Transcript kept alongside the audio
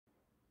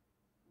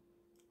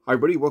Hi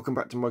everybody, welcome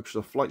back to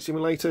Microsoft Flight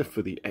Simulator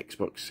for the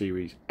Xbox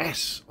Series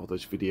S, although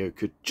this video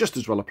could just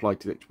as well apply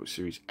to the Xbox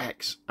Series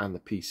X and the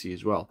PC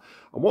as well.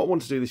 And what I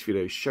want to do in this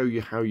video is show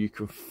you how you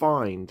can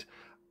find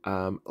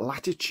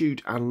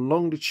latitude and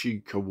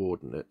longitude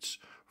coordinates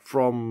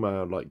from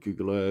like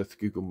Google Earth,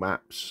 Google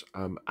Maps,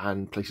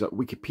 and places like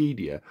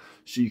Wikipedia,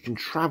 so you can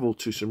travel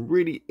to some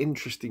really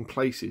interesting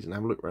places and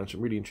have a look around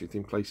some really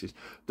interesting places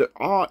that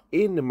are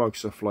in the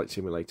Microsoft Flight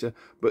Simulator,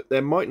 but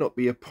there might not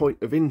be a point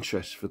of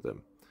interest for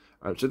them.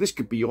 So this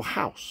could be your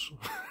house,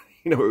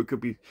 it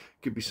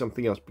could be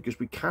something else, because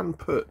we can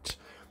put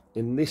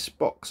in this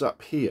box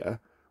up here,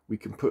 we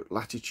can put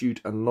latitude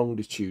and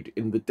longitude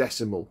in the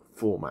decimal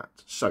format.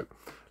 So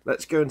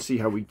let's go and see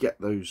how we get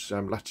those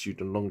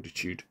latitude and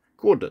longitude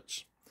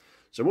coordinates.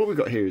 So what we've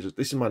got here is,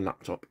 this is my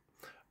laptop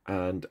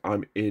and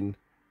I'm in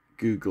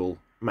Google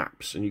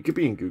Maps, and you could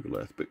be in Google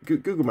Earth, but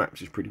Google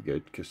Maps is pretty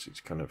good because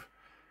it's kind of,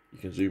 you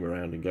can zoom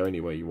around and go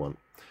anywhere you want.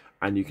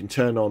 And you can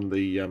turn on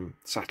the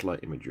satellite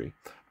imagery,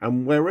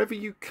 and wherever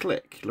you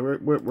click,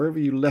 wherever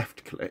you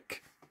left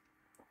click,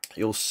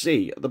 you'll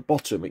see at the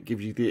bottom it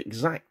gives you the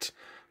exact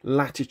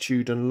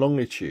latitude and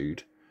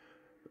longitude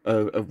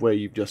of where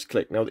you've just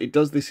clicked. Now it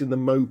does this in the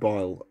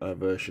mobile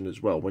version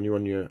as well. When you're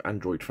on your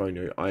Android phone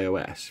or your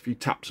iOS, if you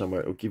tap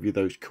somewhere, it'll give you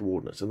those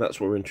coordinates, and that's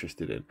what we're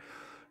interested in.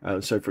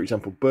 So for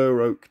example,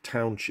 Burr Oak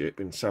Township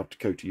in South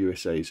Dakota,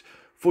 USA is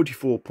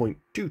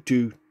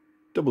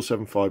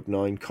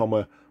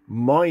 44.227759,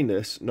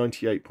 minus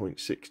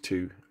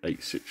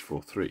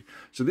 98.628643.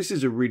 So this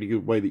is a really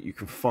good way that you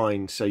can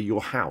find, say,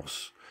 your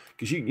house,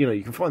 because you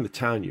can find the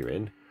town you're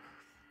in,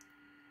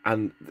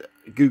 and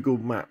Google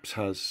Maps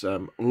has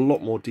a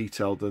lot more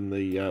detail than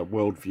the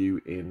world view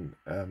in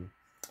the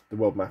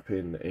world map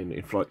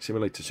in Flight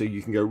Simulator. So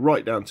you can go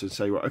right down to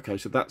say, right, okay,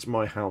 so that's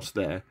my house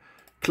there.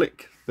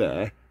 Click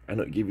there, and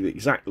it'll give you the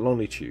exact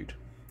longitude.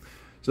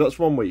 So that's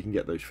one way you can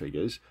get those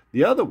figures.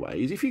 The other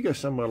way is if you go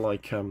somewhere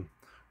like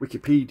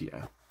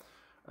Wikipedia.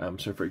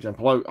 So for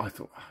example, I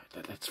thought,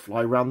 let's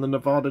fly around the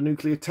Nevada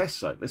nuclear test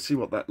site. Let's see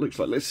what that looks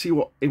like. Let's see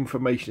what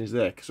information is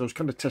there, because I was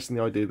kind of testing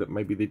the idea that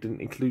maybe they didn't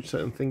include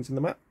certain things in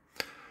the map.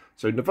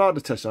 So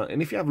Nevada test site,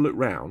 and if you have a look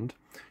round,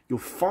 you'll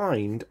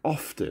find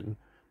often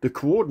the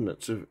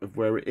coordinates of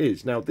where it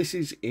is. Now this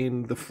is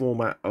in the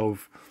format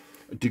of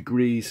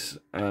degrees,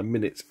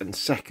 minutes and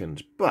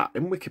seconds, but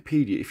in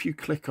Wikipedia, if you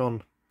click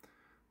on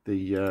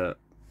the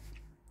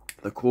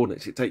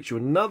coordinates, it takes you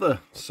another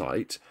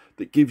site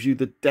that gives you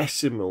the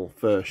decimal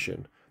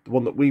version, the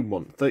one that we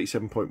want,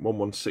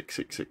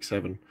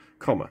 37.116667,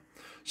 comma.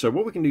 So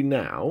what we can do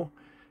now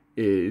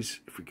is,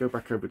 if we go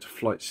back over to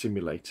Flight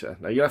Simulator,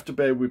 now you have to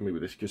bear with me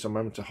with this because I'm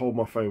having to hold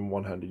my phone in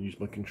one hand and use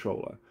my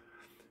controller.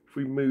 If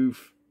we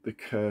move the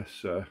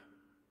cursor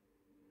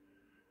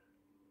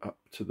up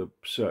to the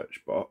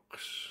search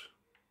box,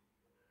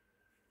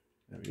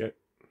 there we go,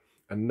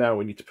 and now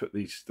we need to put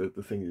these the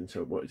things in.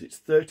 So what is it? It's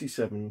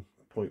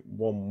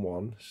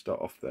 37.11. Start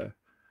off there.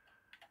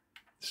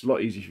 It's a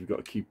lot easier if you've got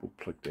a keyboard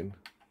plugged in.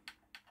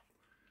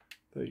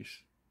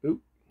 These.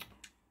 Oop.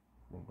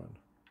 Wrong one.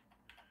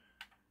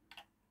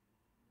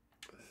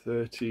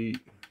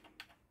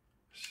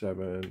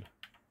 37.11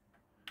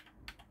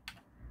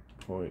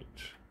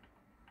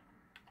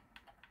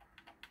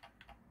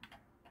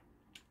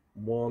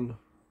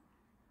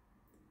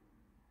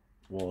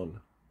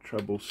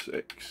 treble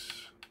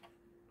 6.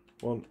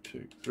 1,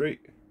 2, 3,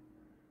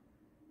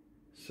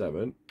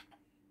 7.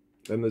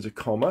 Then there's a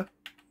comma.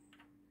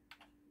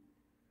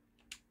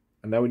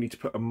 And now we need to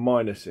put a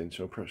minus in,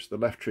 so I'll press the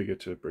left trigger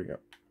to bring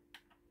up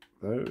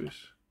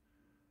those.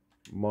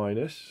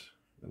 Minus,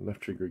 then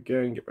left trigger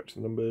again, get back to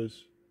the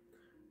numbers.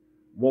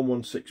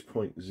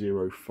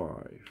 116.05. So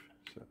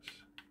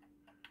that's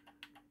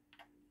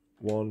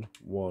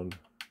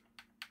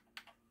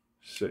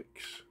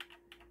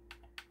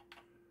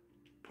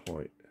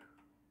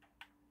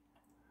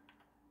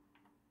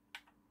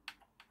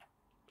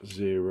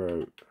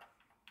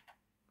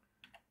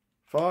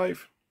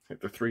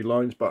Hit the 3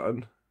 lines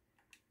button,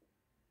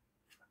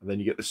 and then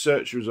you get the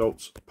search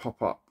results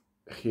pop up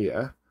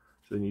here.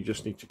 So then you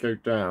just need to go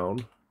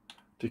down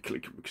to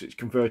click, because it's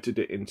converted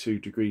it into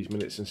degrees,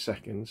 minutes and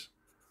seconds.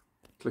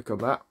 Click on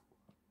that,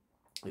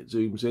 it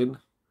zooms in,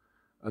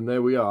 and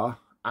there we are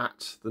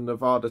at the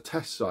Nevada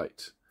test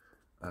site.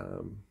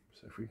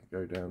 So if we can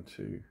go down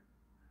to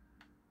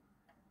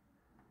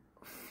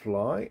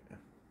flight,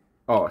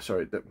 oh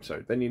sorry,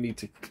 so then you need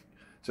to,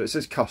 so it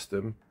says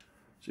custom,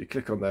 so you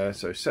click on there,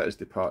 so set as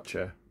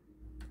departure,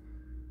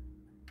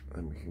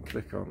 and we can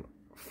click on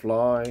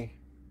fly,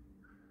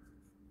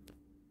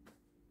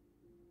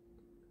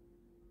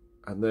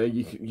 and there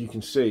you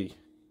can see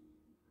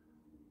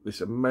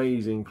this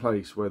amazing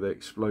place where they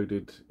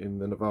exploded in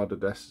the Nevada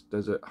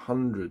desert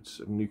hundreds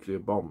of nuclear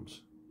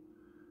bombs,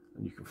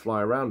 and you can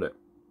fly around it.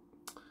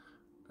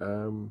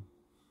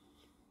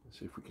 Let's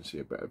see if we can see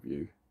a better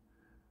view.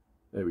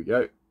 There we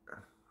go.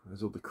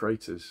 There's all the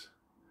craters.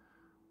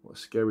 What a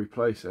scary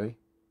place, eh?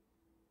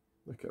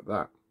 Look at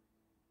that.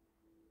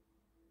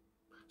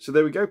 So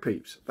there we go,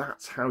 peeps.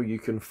 That's how you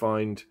can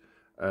find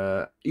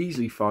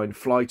easily find,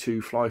 fly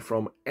to, fly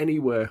from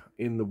anywhere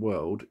in the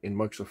world in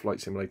Microsoft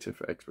Flight Simulator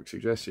for Xbox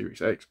Series S,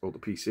 Series X, or the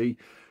PC.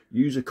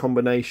 Use a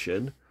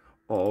combination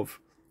of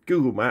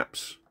Google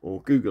Maps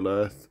or Google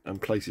Earth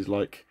and places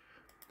like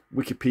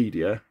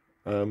Wikipedia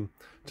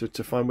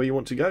to find where you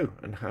want to go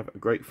and have a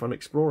great fun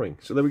exploring.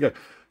 So there we go.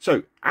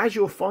 So as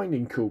you're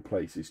finding cool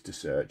places to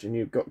search and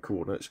you've got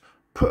coordinates,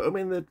 put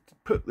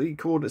the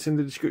coordinates in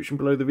the description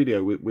below the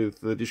video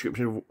with the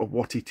description of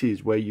what it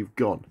is, where you've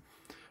gone.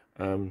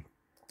 And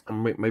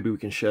maybe we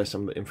can share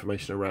some of the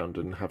information around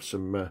and have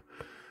some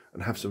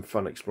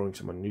fun exploring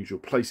some unusual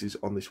places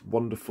on this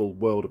wonderful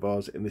world of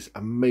ours in this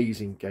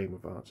amazing game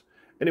of ours.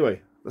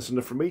 Anyway, that's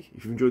enough from me.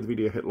 If you've enjoyed the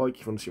video, hit like.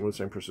 If you want to see more of the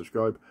same, press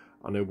subscribe.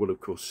 And I will,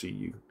 of course, see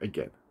you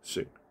again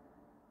soon.